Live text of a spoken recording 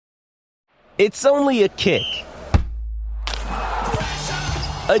It's only a kick,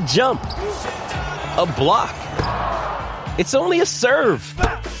 a jump, a block. It's only a serve.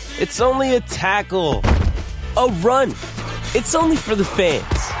 It's only a tackle, a run. It's only for the fans.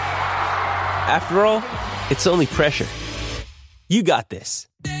 After all, it's only pressure. You got this.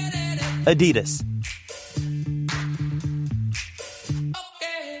 Adidas.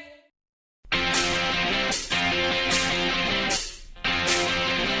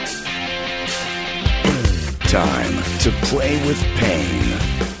 Time to play with pain,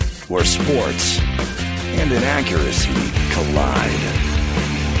 where sports and inaccuracy collide.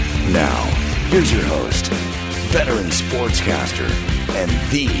 Now, here's your host, veteran sportscaster, and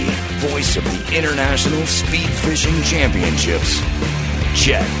the voice of the International Speed Fishing Championships,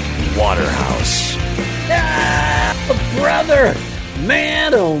 Chet Waterhouse. Yeah, brother!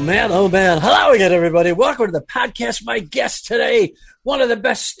 Man, oh man, oh man. Hello again, everybody. Welcome to the podcast. My guest today, one of the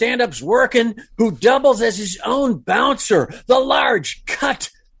best stand-ups working, who doubles as his own bouncer, the large, cut,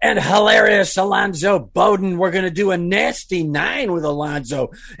 and hilarious Alonzo Bowden. We're going to do a nasty 9 with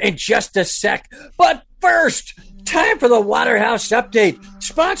Alonzo in just a sec. But first, time for the Waterhouse Update,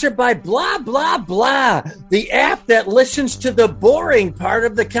 sponsored by Blah, Blah, Blah, the app that listens to the boring part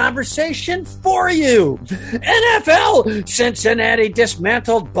of the conversation for you. NFL, Cincinnati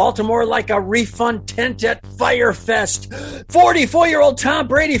dismantled Baltimore like a refund tent at Fyre Fest. 44-year-old Tom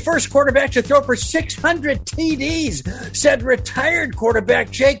Brady, first quarterback to throw for 600 TDs, said retired quarterback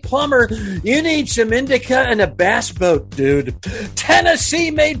Jake Plummer, you need some indica and a bass boat, dude.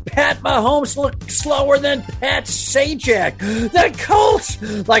 Tennessee made Pat Mahomes look slower than Pat Sajak. The Colts,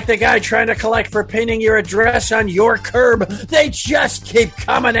 like the guy trying to collect for painting your address on your curb, they just keep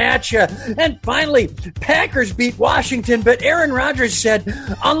coming at you. And finally, Packers beat Washington, but Aaron Rodgers said,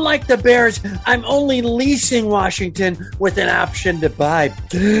 unlike the Bears, I'm only leasing Washington with an option to buy.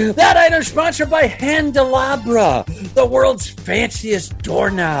 That item sponsored by Handelabra, the world's fanciest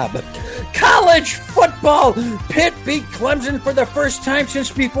doorknob. College football, Pitt beat Clemson for the first time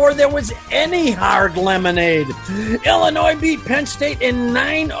since before there was any hard lemonade. Illinois beat Penn State in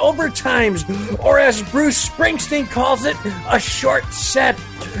 9 overtimes, or as Bruce Springsteen calls it, a short set.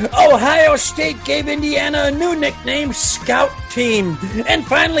 Ohio State gave Indiana a new nickname, Scout Team. And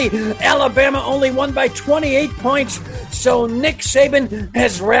finally, Alabama only won by 28 points, so Nick Saban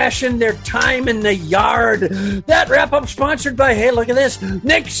has rationed their time in the yard. That wrap-up sponsored by, hey, look at this,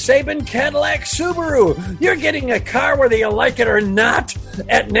 Nick Saban Cadillac Subaru. You're getting a car whether you like it or not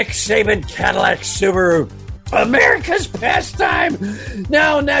at Nick Saban Cadillac Subaru. America's pastime.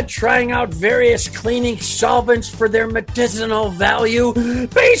 Now not trying out various cleaning solvents for their medicinal value.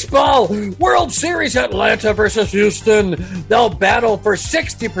 Baseball, World Series, Atlanta versus Houston. They'll battle for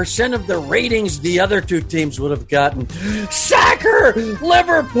 60% of the ratings the other two teams would have gotten. Soccer,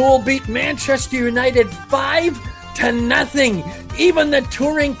 Liverpool beat Manchester United 5-0. Even the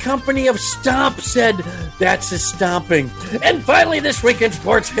touring company of Stomp said that's a stomping. And finally, this week in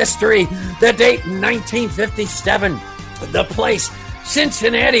sports history, the date 1957, the place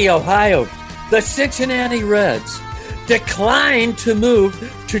Cincinnati, Ohio. The Cincinnati Reds declined to move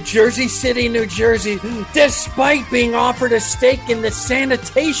to Jersey City, New Jersey, despite being offered a stake in the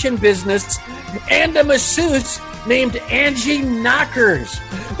sanitation business and a masseuse named Angie Knockers.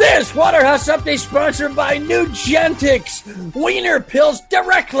 This Waterhouse Update sponsored by Nugentix, wiener pills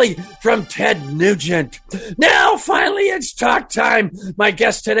directly from Ted Nugent. Now, finally, it's talk time. My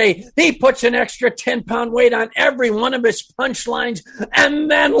guest today, he puts an extra 10-pound weight on every one of his punchlines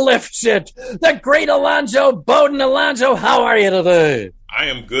and then lifts it. The great Alonzo Bowden. Alonzo, how are you today? I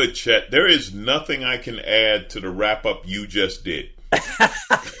am good, Chet. There is nothing I can add to the wrap-up you just did.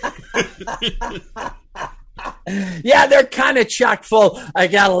 Yeah, they're kind of chock full. I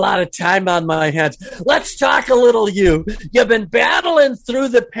got a lot of time on my hands. Let's talk a little you. You've been battling through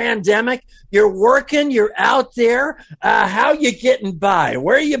the pandemic. You're working. You're out there. How you getting by?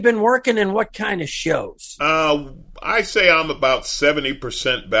 Where you been working and what kind of shows? I say I'm about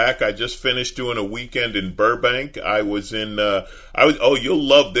 70% back. I just finished doing a weekend in Burbank. I was in, oh, you'll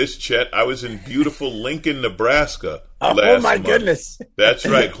love this, Chet. I was in beautiful Lincoln, Nebraska. Oh, my month. Goodness. That's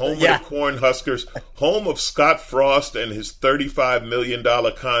right. Home of the Cornhuskers, home of Scott Frost and his $35 million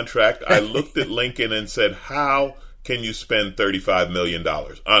contract. I looked at Lincoln and said, how can you spend $35 million?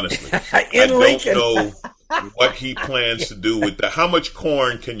 Honestly, I don't know what he plans to do with that. How much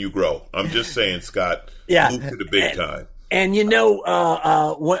corn can you grow? I'm just saying, Scott. Move to the big time. And, you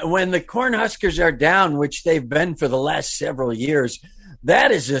know, when the Cornhuskers are down, which they've been for the last several years,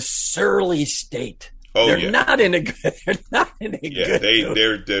 that is a surly state. Oh, they're yeah. not in a good. They're not in a Yeah,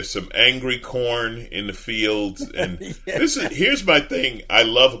 good. there's some angry corn in the fields, and Yeah. here's my thing. I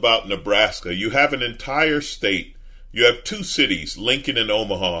love about Nebraska. You have an entire state. You have two cities, Lincoln and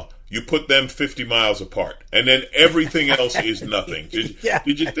Omaha. You put them 50 miles apart, and then everything else is nothing.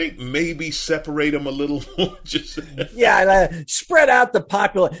 Did you think maybe separate them a little more? Spread out the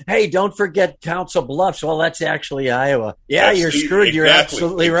population. Hey, don't forget Council Bluffs. Well, that's actually Iowa. Yeah, you're screwed. You're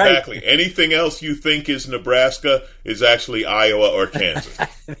absolutely right. Exactly. Anything else you think is Nebraska is actually Iowa or Kansas.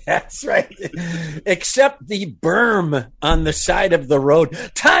 That's right. Except the berm on the side of the road.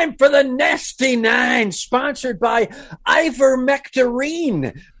 Time for the Nasty Nine, sponsored by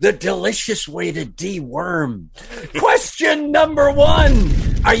ivermectin, the delicious way to deworm. Question number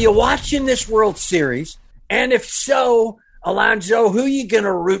 1. Are you watching this World Series? And if so, Alonzo, who are you going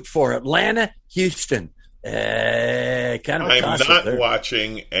to root for? Atlanta, Houston? Kind of a I'm toss-up not there.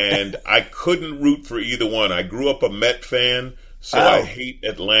 watching, and I couldn't root for either one. I grew up a Met fan, so I hate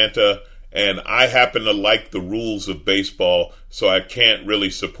Atlanta, and I happen to like the rules of baseball, so I can't really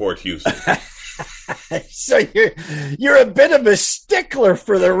support Houston. So you're a bit of a stickler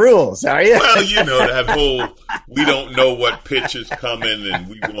for the rules, are you? Well, you know, that whole we don't know what pitch is coming and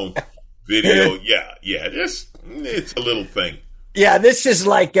we won't video. Yeah, it's a little thing. Yeah, this is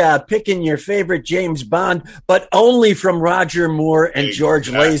like picking your favorite James Bond, but only from Roger Moore and George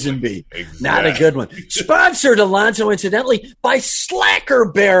Lazenby. Exactly. Not a good one. Sponsored, Alonzo, incidentally, by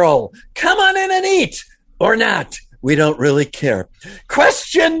Slacker Barrel. Come on in and eat, or not. We don't really care.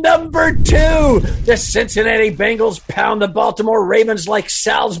 Question number 2. The Cincinnati Bengals pound the Baltimore Ravens like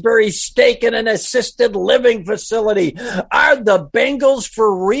Salisbury steak in an assisted living facility. Are the Bengals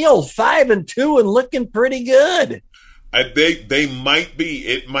for real 5-2 and looking pretty good? They might be.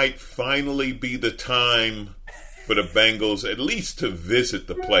 It might finally be the time for the Bengals at least to visit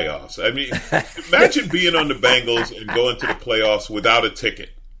the playoffs. I mean, imagine being on the Bengals and going to the playoffs without a ticket.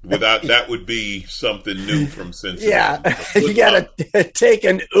 That would be something new from Cincinnati. Yeah, you got to take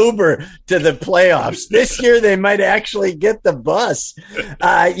an Uber to the playoffs. This year they might actually get the bus.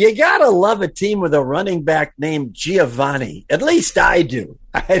 You got to love a team with a running back named Giovanni. At least I do.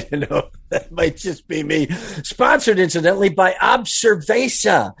 I don't know. That might just be me. Sponsored, incidentally, by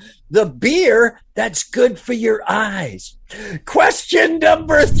Observesa, the beer that's good for your eyes. Question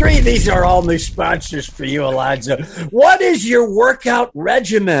number 3. These are all new sponsors for you, Alonzo. What is your workout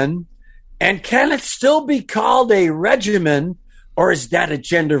regimen, and can it still be called a regimen, or is that a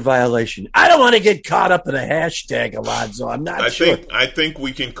gender violation? I don't want to get caught up in a hashtag, Alonzo. I'm not sure. I think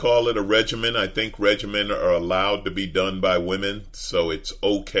we can call it a regimen. I think regimen are allowed to be done by women, so it's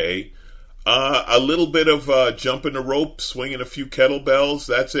okay. A little bit of jumping the rope, swinging a few kettlebells.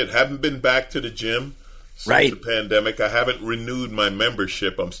 That's it. Haven't been back to the gym since the pandemic. I haven't renewed my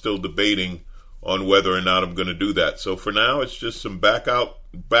membership. I'm still debating on whether or not I'm going to do that. So for now, it's just some backyard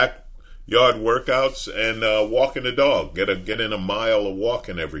workouts and walking the dog. Get in a mile of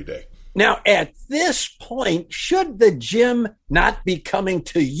walking every day. Now, at this point, should the gym not be coming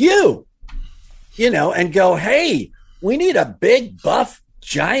to you, and go, hey, we need a big, buff,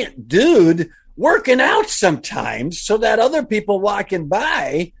 giant dude working out sometimes so that other people walking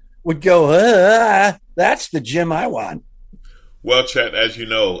by would go, that's the gym I want. Well, Chet, as you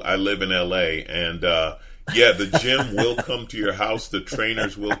know, I live in L.A., and the gym will come to your house. The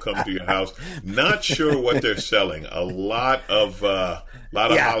trainers will come to your house. Not sure what they're selling. A lot of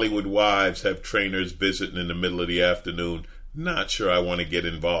Hollywood wives have trainers visiting in the middle of the afternoon. Not sure I want to get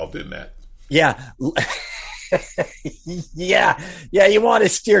involved in that. Yeah. Yeah, you want to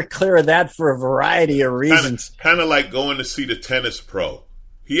steer clear of that for a variety of reasons. Kind of like going to see the tennis pro.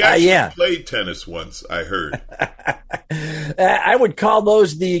 He actually played tennis once, I heard. I would call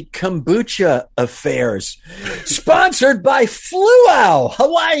those the kombucha affairs. Sponsored by Fluow,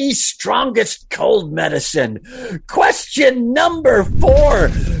 Hawaii's strongest cold medicine. Question number 4.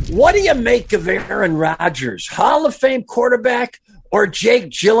 What do you make of Aaron Rodgers? Hall of Fame quarterback, or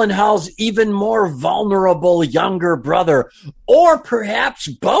Jake Gyllenhaal's even more vulnerable younger brother, or perhaps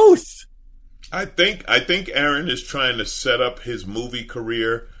both? I think Aaron is trying to set up his movie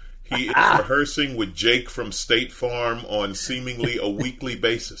career. He is rehearsing with Jake from State Farm on seemingly a weekly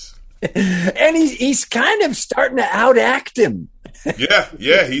basis. And he's kind of starting to outact him.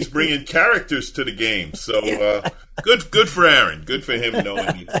 Yeah, he's bringing characters to the game. So good for Aaron. Good for him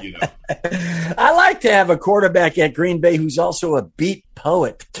knowing, I like to have a quarterback at Green Bay who's also a beat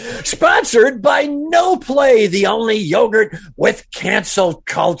poet. Sponsored by No Play, the only yogurt with cancel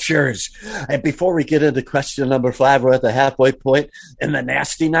cultures. And before we get into question number 5, we're at the halfway point in the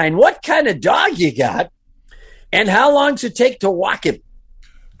Nasty Nine. What kind of dog you got, and how long does it take to walk him?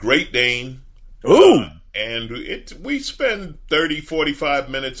 Great Dane, Ooh. And we spend 30, 45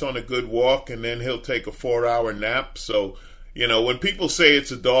 minutes on a good walk, and then he'll take a 4-hour nap. So, when people say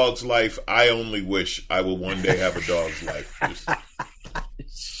it's a dog's life, I only wish I will one day have a dog's life.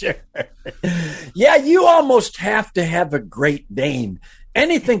 Sure. Yeah, you almost have to have a Great Dane.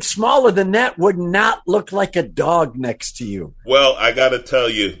 Anything smaller than that would not look like a dog next to you. Well, I got to tell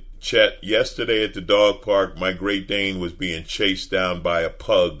you, Chet, yesterday at the dog park, my Great Dane was being chased down by a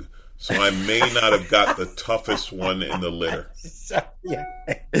pug. So I may not have got the toughest one in the litter. So, yeah.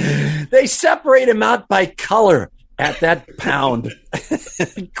 They separate him out by color at that pound.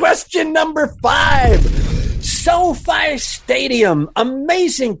 Question number 5. SoFi Stadium,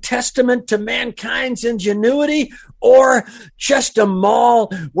 amazing testament to mankind's ingenuity, or just a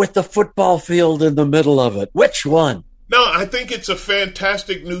mall with the football field in the middle of it? Which one? No, I think it's a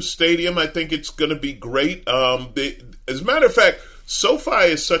fantastic new stadium. I think it's going to be great. As a matter of fact,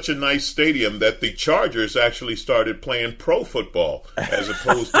 SoFi is such a nice stadium that the Chargers actually started playing pro football as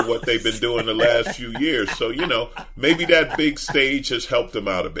opposed to what they've been doing the last few years. So, maybe that big stage has helped them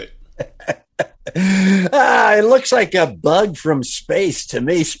out a bit. It looks like a bug from space to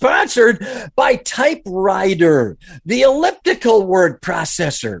me. Sponsored by Typewriter, the elliptical word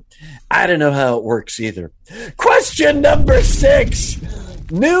processor. I don't know how it works either. Question number 6.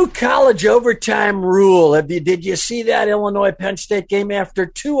 New college overtime rule. Did you see that Illinois-Penn State game after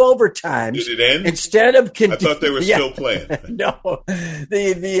 2 overtimes? Did it end? Instead of I thought they were still playing. No,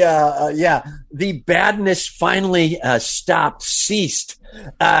 the badness finally ceased.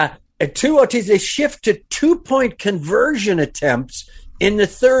 At 2 OTs, they shift to 2-point conversion attempts in the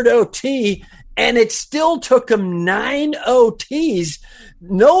third OT, and it still took them 9 OTs.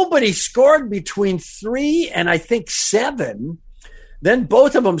 Nobody scored between 3 and I think 7. Then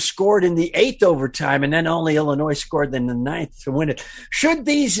both of them scored in the 8th overtime, and then only Illinois scored in the 9th to win it. Should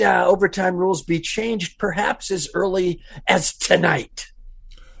these overtime rules be changed perhaps as early as tonight?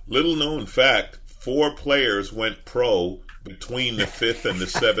 Little known fact, 4 players went pro between the 5th and the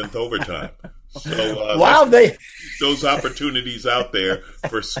 7th overtime. So wow, those opportunities out there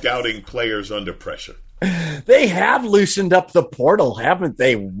for scouting players under pressure. They have loosened up the portal, haven't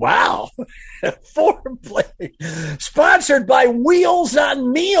they? Wow. 4 players. Sponsored by Wheels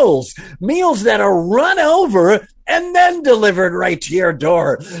on Meals. Meals that are run over and then delivered right to your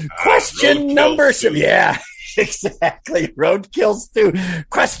door. Question number 7. Yeah, exactly. Roadkills too.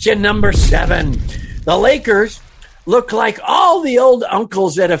 Question number 7. The Lakers look like all the old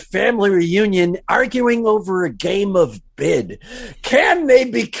uncles at a family reunion arguing over a game of bid. Can they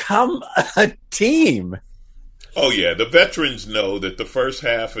become a team? Oh, yeah. The veterans know that the first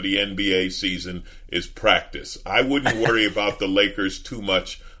half of the NBA season is practice. I wouldn't worry about the Lakers too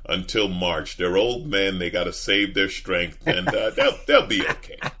much until March. They're old men. They got to save their strength, and they'll be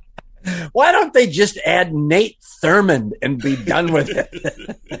okay. Why don't they just add Nate Thurmond and be done with it?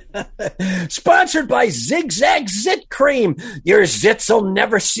 Sponsored by Zigzag Zit Cream. Your zits will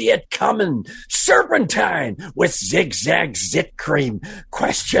never see it coming. Serpentine with Zigzag Zit Cream.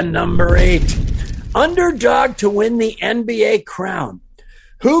 Question number 8. Underdog to win the NBA crown.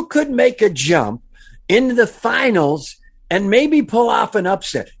 Who could make a jump into the finals and maybe pull off an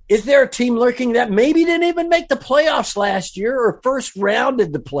upset? Is there a team lurking that maybe didn't even make the playoffs last year or first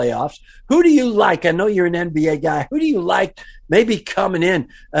rounded the playoffs? Who do you like? I know you're an NBA guy. Who do you like maybe coming in?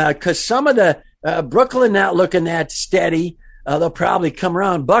 Because some of the Brooklyn not looking that steady. They'll probably come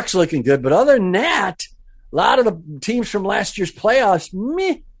around. Bucks looking good. But other than that, a lot of the teams from last year's playoffs,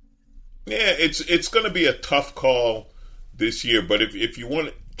 meh. Yeah, it's going to be a tough call this year. But if you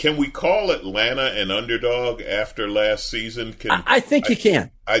want, can we call Atlanta an underdog after last season? I think you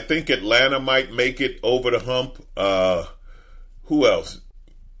can. I think Atlanta might make it over the hump. Who else?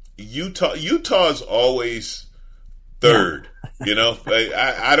 Utah's always third. Yeah.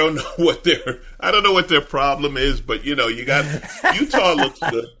 I don't know what their problem is, but you got Utah looks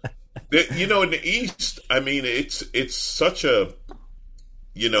good. In the East, I mean, it's such a.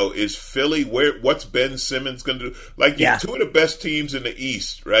 Is Philly what's Ben Simmons going to do? Like, yeah. 2 of the best teams in the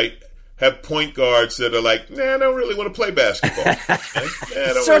East, right, have point guards that are like, I don't really want to play basketball. Kind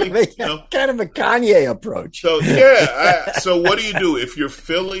of a Kanye approach. So, yeah. So what do you do? If you're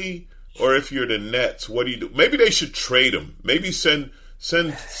Philly or if you're the Nets, what do you do? Maybe they should trade him. Maybe send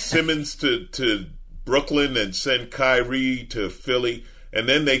Simmons to Brooklyn and send Kyrie to Philly. And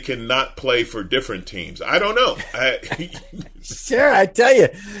then they can not play for different teams. I don't know. Sure, I tell you,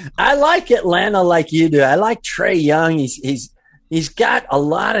 I like Atlanta like you do. I like Trae Young. He's got a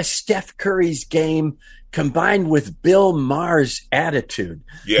lot of Steph Curry's game combined with Bill Maher's attitude.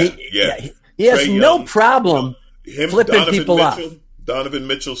 Yeah. He has no problem flipping Donovan people Mitchell, off. Donovan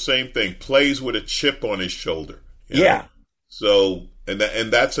Mitchell, same thing. Plays with a chip on his shoulder. Yeah. So, and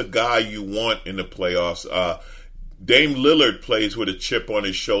that's a guy you want in the playoffs. Dame Lillard plays with a chip on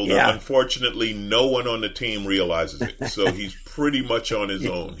his shoulder. Yeah. Unfortunately, no one on the team realizes it. So he's pretty much on his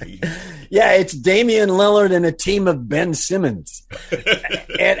own. Yeah, it's Damian Lillard and a team of Ben Simmons.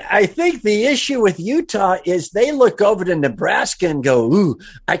 And I think the issue with Utah is they look over to Nebraska and go, ooh,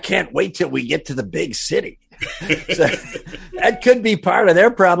 I can't wait till we get to the big city. So that could be part of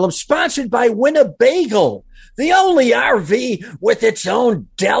their problem. Sponsored by Winnebago, the only RV with its own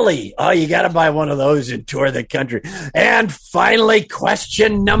deli. Oh, you got to buy one of those and tour the country. And finally,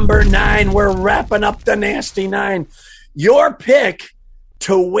 question number 9. We're wrapping up the Nasty 9. Your pick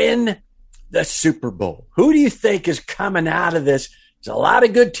to win the Super Bowl. Who do you think is coming out of this? There's a lot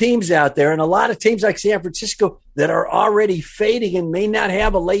of good teams out there and a lot of teams like San Francisco that are already fading and may not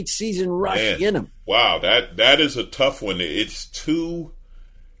have a late season rush in them. Wow, that is a tough one. It's too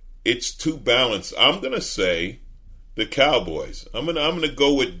balanced. I'm going to say the Cowboys. I'm going to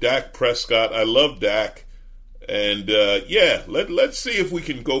go with Dak Prescott. I love Dak. And let's see if we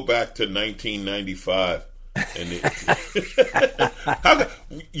can go back to 1995. And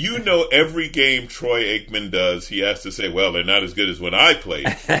every game Troy Aikman does, he has to say, well, they're not as good as when I played.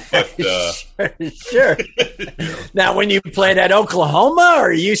 But, sure. Now, when you played at Oklahoma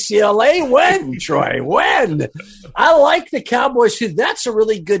or UCLA, when, Troy? When? I like the Cowboys, too. That's a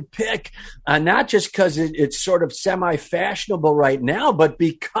really good pick, not just because it's sort of semi-fashionable right now, but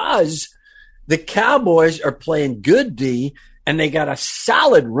because the Cowboys are playing good D and they got a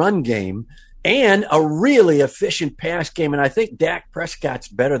solid run game and a really efficient pass game. And I think Dak Prescott's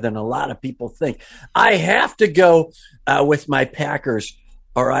better than a lot of people think. I have to go with my Packers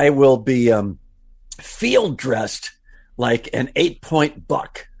or I will be field dressed like an 8-point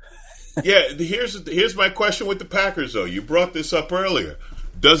buck. Yeah, here's my question with the Packers, though. You brought this up earlier.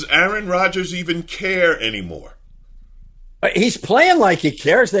 Does Aaron Rodgers even care anymore? He's playing like he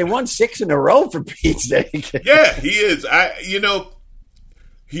cares. They won 6 in a row, for Pete's sake. Yeah, he is.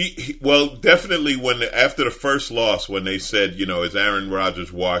 He definitely after the first loss, when they said, is Aaron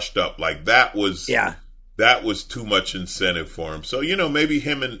Rodgers washed up? Like that was too much incentive for him. So maybe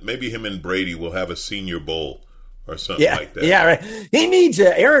him and Brady will have a Senior Bowl or something like that. Yeah, right. He needs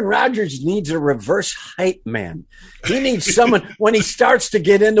Aaron Rodgers needs a reverse hype man. He needs someone when he starts to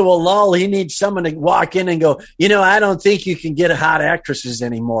get into a lull. He needs someone to walk in and go, I don't think you can get hot actresses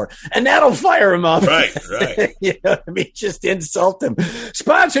anymore, and that'll fire him up. Right. Just insult him.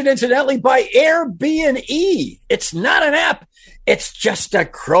 Sponsored incidentally by Airbnb. It's not an app. It's just a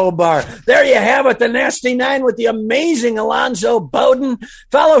crowbar. There you have it, the Nasty 9 with the amazing Alonzo Bowden.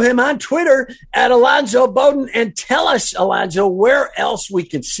 Follow him on Twitter at Alonzo Bowden and tell us, Alonzo, where else we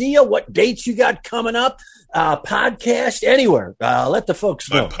can see you, what dates you got coming up, podcast, anywhere. Let the folks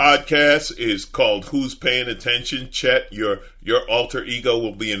know. My podcast is called Who's Paying Attention? Chet, your alter ego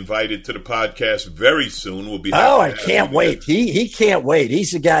will be invited to the podcast very soon. We'll be. Oh, I can't wait. He can't wait.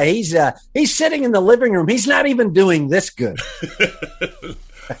 He's the guy. He's sitting in the living room. He's not even doing this good.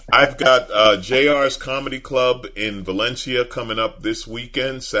 I've got JR's Comedy Club in Valencia coming up this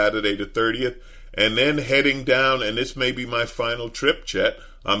weekend, Saturday the 30th, and then heading down, and this may be my final trip, Chet.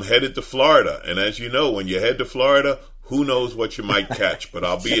 I'm headed to Florida, and as you know, when you head to Florida, who knows what you might catch, but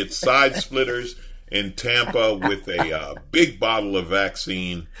I'll be at Side Splitters in Tampa with a big bottle of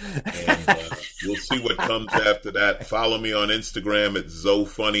vaccine, and we'll see what comes after that. Follow me on Instagram at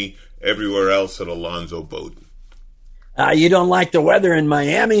ZoFunny, everywhere else at Alonzo Bowden. You don't like the weather in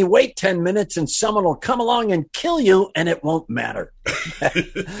Miami? Wait 10 minutes and someone will come along and kill you, and it won't matter.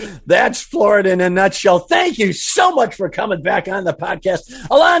 That's Florida in a nutshell. Thank you so much for coming back on the podcast.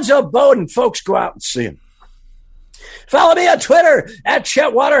 Alonzo Bowden, folks, go out and see him. Follow me on Twitter at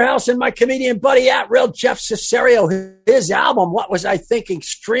Chet Waterhouse and my comedian buddy at Real Jeff Cesario. His album, What Was I Thinking?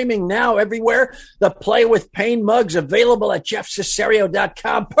 Streaming now everywhere. The Play with Pain mugs available at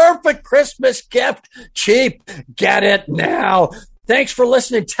jeffcesario.com. Perfect Christmas gift. Cheap. Get it now. Thanks for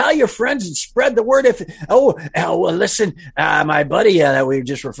listening. Tell your friends and spread the word. Listen, my buddy that we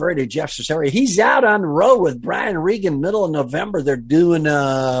just referred to, Jeff Cesario, he's out on the road with Brian Regan, middle of November. They're doing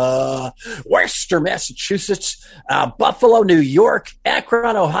Worcester, Massachusetts, Buffalo, New York,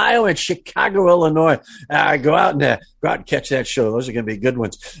 Akron, Ohio, and Chicago, Illinois. Go out and catch that show. Those are going to be good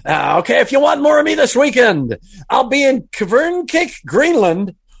ones. Okay, if you want more of me this weekend, I'll be in Kvernkik,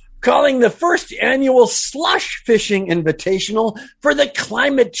 Greenland, calling the first annual slush fishing invitational for the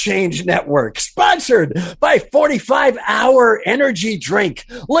Climate Change Network, sponsored by 45-Hour Energy Drink.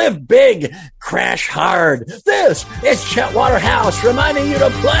 Live big, crash hard. This is Chet Waterhouse reminding you to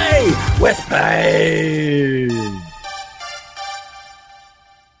play with pain.